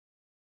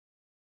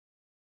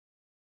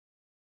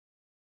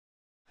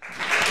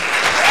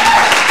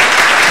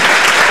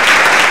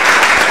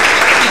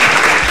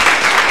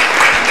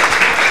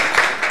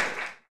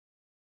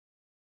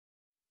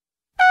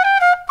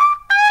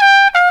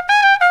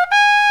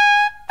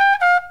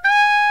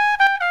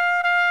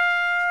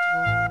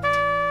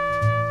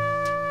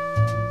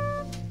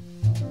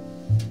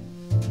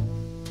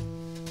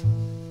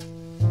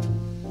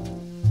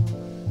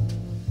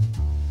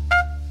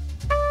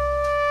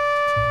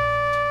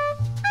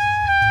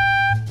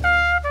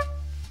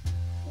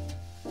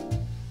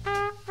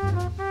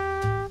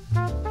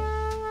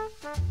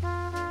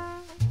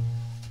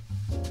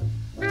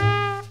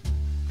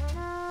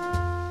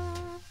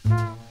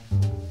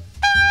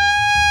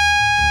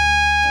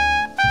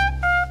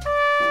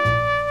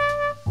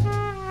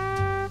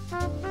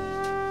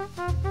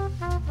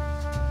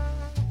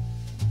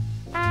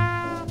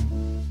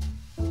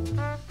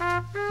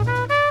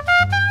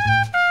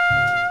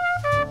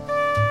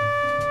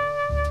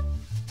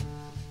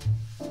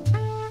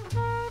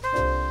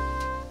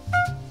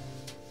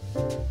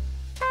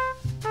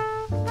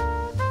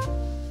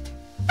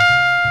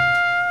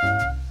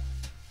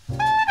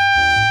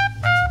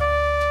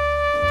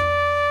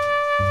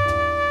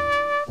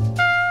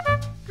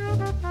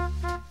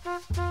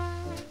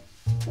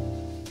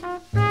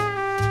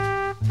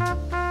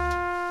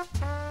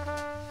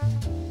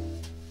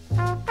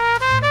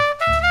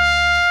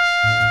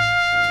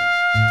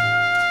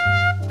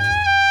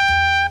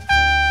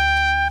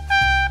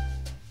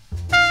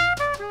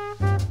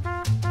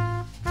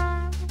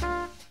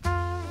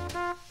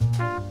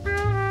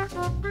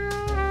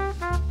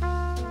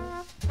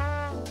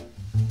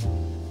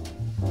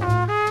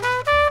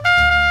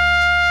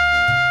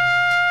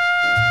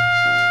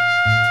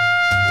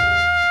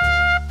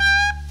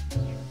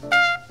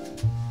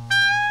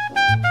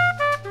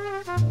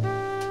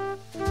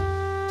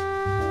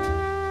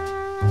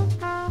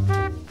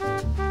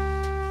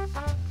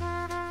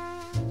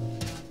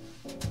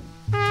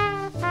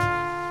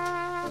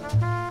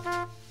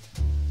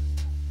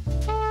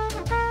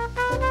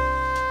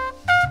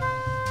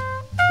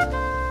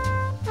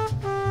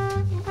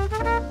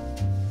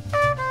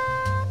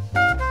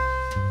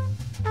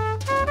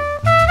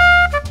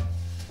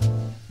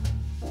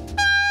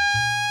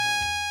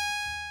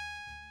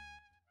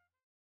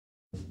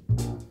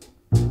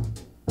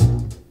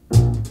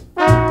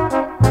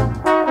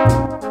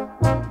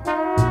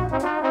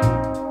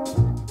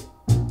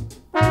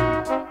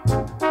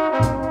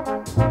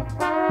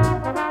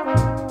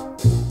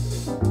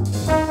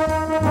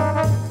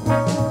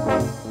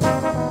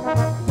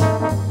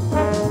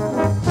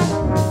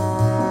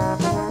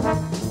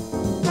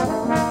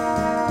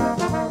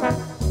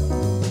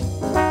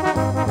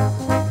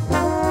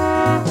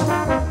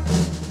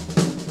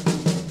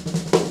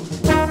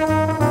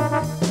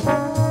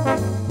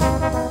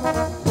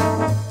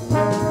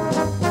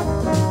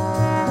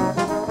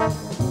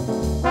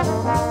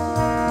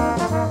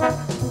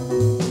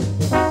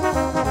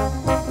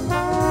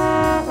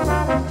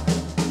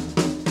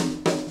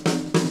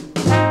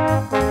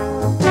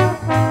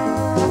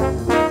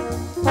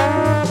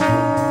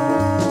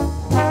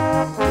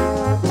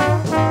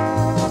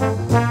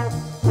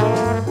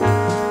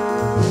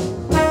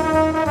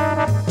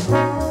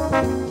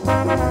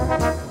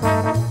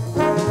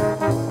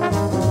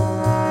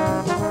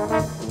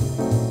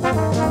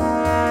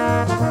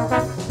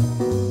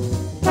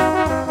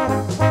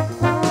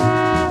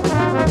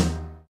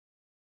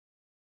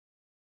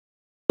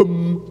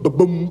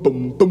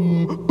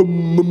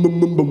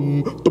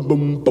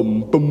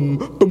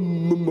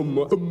I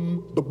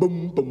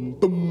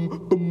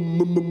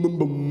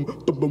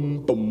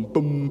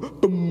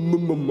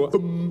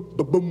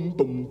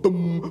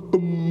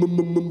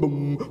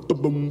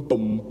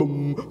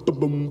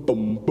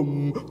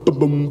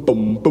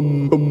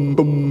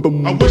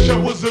wish I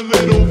was a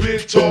little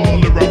bit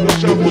taller. I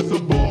wish I was a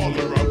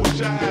baller. I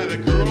wish I had a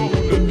girl who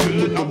looked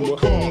good, I would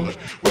call her.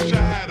 Wish I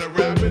had a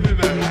rabbit in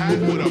a hat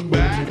with a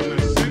bat and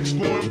a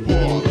 6-foot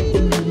baller.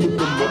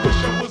 I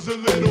wish I was a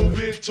little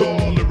bit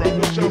taller. I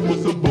wish I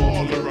was a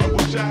baller. I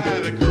wish I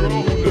had a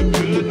girl who looked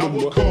good, I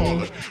would call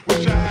her.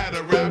 Wish I had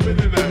a rabbit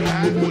in a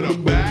hat with a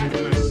bat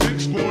and a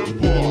 6-foot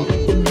baller.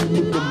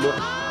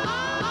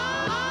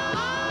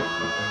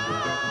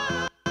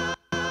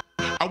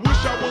 I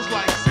wish I was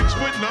like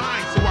 6'9"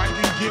 so I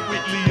can get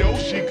with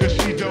Leoshi, cause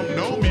she don't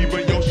know me,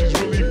 but yo, she's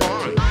really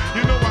fine.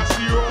 You know I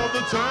see her all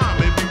the time,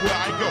 everywhere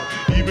I go.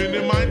 Even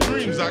in my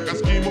dreams, I got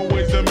scheme of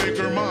ways to make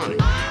her mine.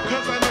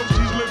 Cause I know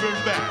she's living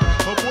fat.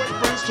 Her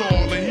boyfriend's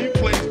tall and he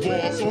plays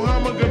ball, so how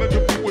am I gonna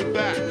compete with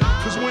that?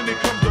 Cause when it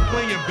comes to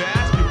playing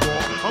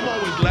basketball, I'm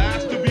always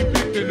last to be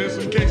picked, and in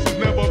some cases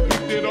never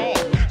picked at all.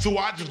 So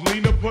I just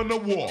lean up on the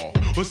wall,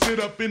 or sit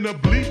up in the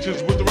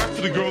bleachers with the rest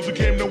of the girls who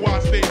came to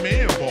watch they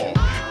man ball.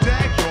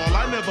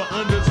 I never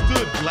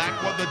understood black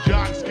while the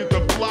jocks get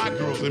the fly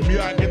girls and me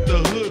I get the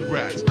hood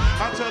rats.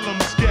 I tell them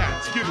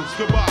scat, skittles,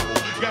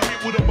 kabobble, got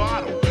hit with a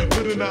bottle,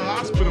 put in the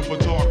hospital for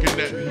talking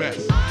that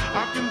mess.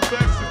 I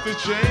confess it's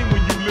a shame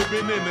when you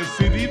living in a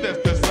city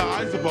that's the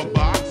size of a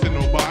box and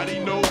nobody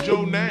knows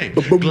your name.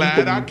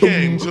 Glad I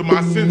came to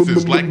my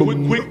senses, like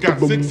quick, got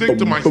sick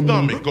to my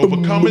stomach,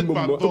 overcome it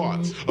by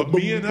thoughts of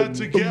me and her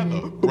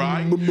together,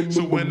 right?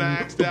 So when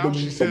I asked out,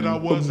 she said I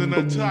wasn't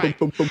a type.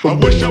 I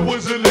wish I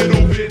was a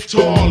little bit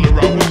taller.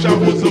 I wish I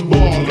was a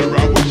baller.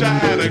 I wish I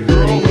had a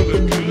girl who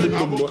looked good,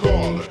 I would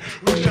call her.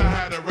 Wish I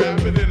had a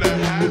rabbit in a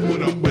hat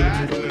with a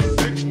bat and a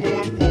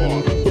 6-foot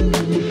baller.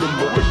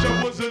 I wish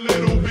I was a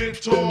little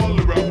bit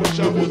taller. I wish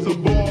I was a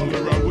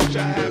baller. I wish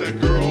I had a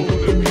girl who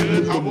looked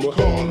good, I would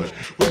call her.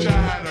 Wish I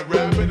had a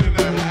rabbit in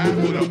a hat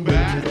with a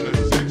bat and a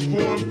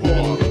 6-foot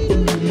baller.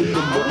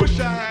 I wish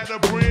I had a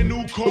brand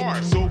new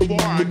car. So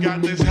far I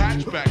got this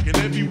hatchback, and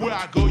everywhere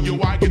I go, yo,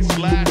 I get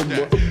slashed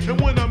at. And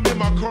when I'm in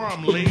my car,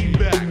 I'm laid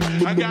back.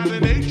 I got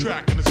an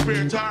 8-track and a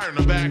spare tire in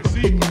the back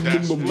seat, but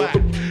that's flat.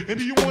 And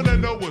do you wanna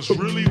know what's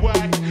really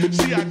whack?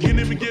 See, I can't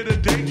even get a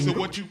date, so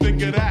what you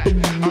think of that?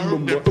 I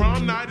heard that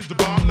prom night is the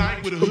bomb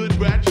night with a hood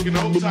rat you can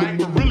hold tight,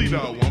 but really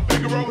though, on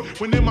Figaro,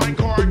 when in my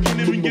car, I can't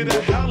even get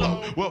a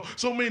hello. Well,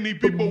 so many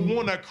people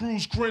wanna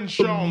cruise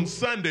Crenshaw on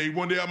Sunday.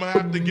 One day I'ma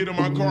have to get in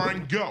my car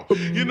and go.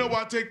 You know,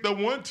 I take the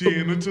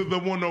 110 into the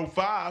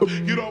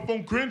 105, get off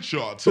on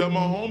Crenshaw, tell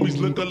my homies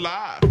look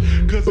alive.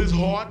 Cause it's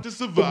hard to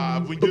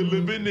survive when you're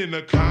living in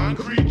a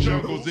concrete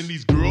jungles and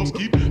these girls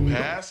keep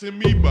passing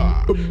me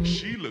by.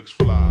 She looks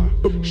fly,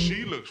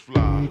 she looks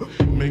fly,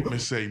 make me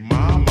say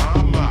my.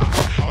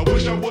 I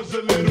wish I was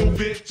a little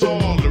bit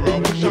taller. I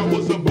wish I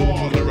was a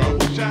baller. I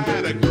wish I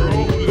had a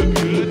girl who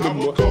looked good, I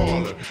would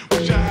call her.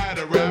 Wish I had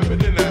a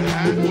rabbit in a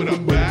hat with a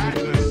bat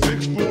and a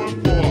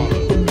 6-foot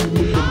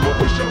baller.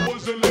 I wish I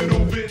was a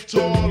little bit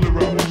taller.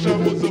 I wish I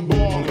was a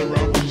baller.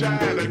 I wish I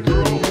had a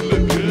girl who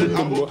looked good,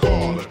 I would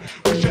call her.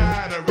 Wish I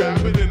had a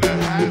rabbit in a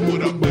hat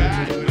with a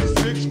bat and a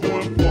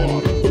 6-foot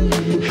baller.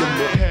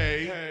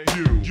 Hey,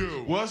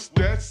 you, what's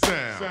that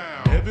sound?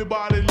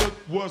 Everybody look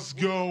what's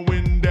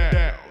going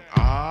down.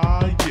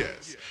 Ah,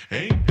 yes,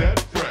 ain't that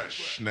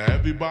fresh? Now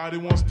everybody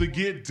wants to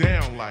get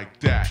down like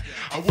that.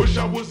 I wish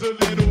I was a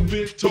little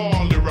bit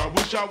taller. I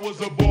wish I was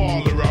a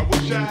baller. I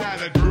wish I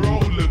had a girl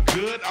who looked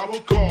good, I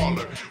would call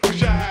her.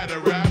 Wish I had a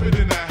rabbit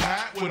in a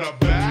hat with a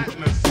bat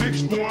and a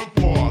 6-foot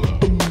baller.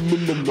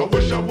 I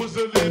wish I was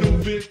a little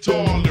bit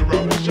taller.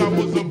 I wish I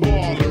was a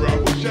baller. I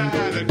wish I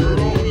had a girl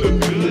who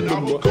looked good, I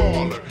would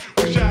call her.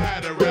 Wish I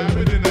had a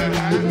rabbit in a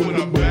hat with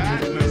a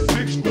bat and a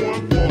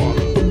 6-foot baller.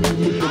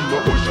 I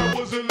wish I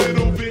was a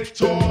little bit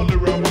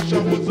taller. I wish I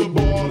was a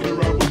baller.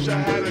 I wish I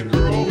had a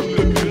girl who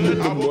looked good,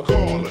 I would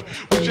call her.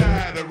 Wish I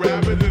had a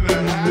rabbit in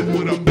a hat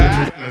with a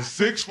bat and a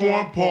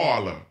 6-foot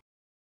baller.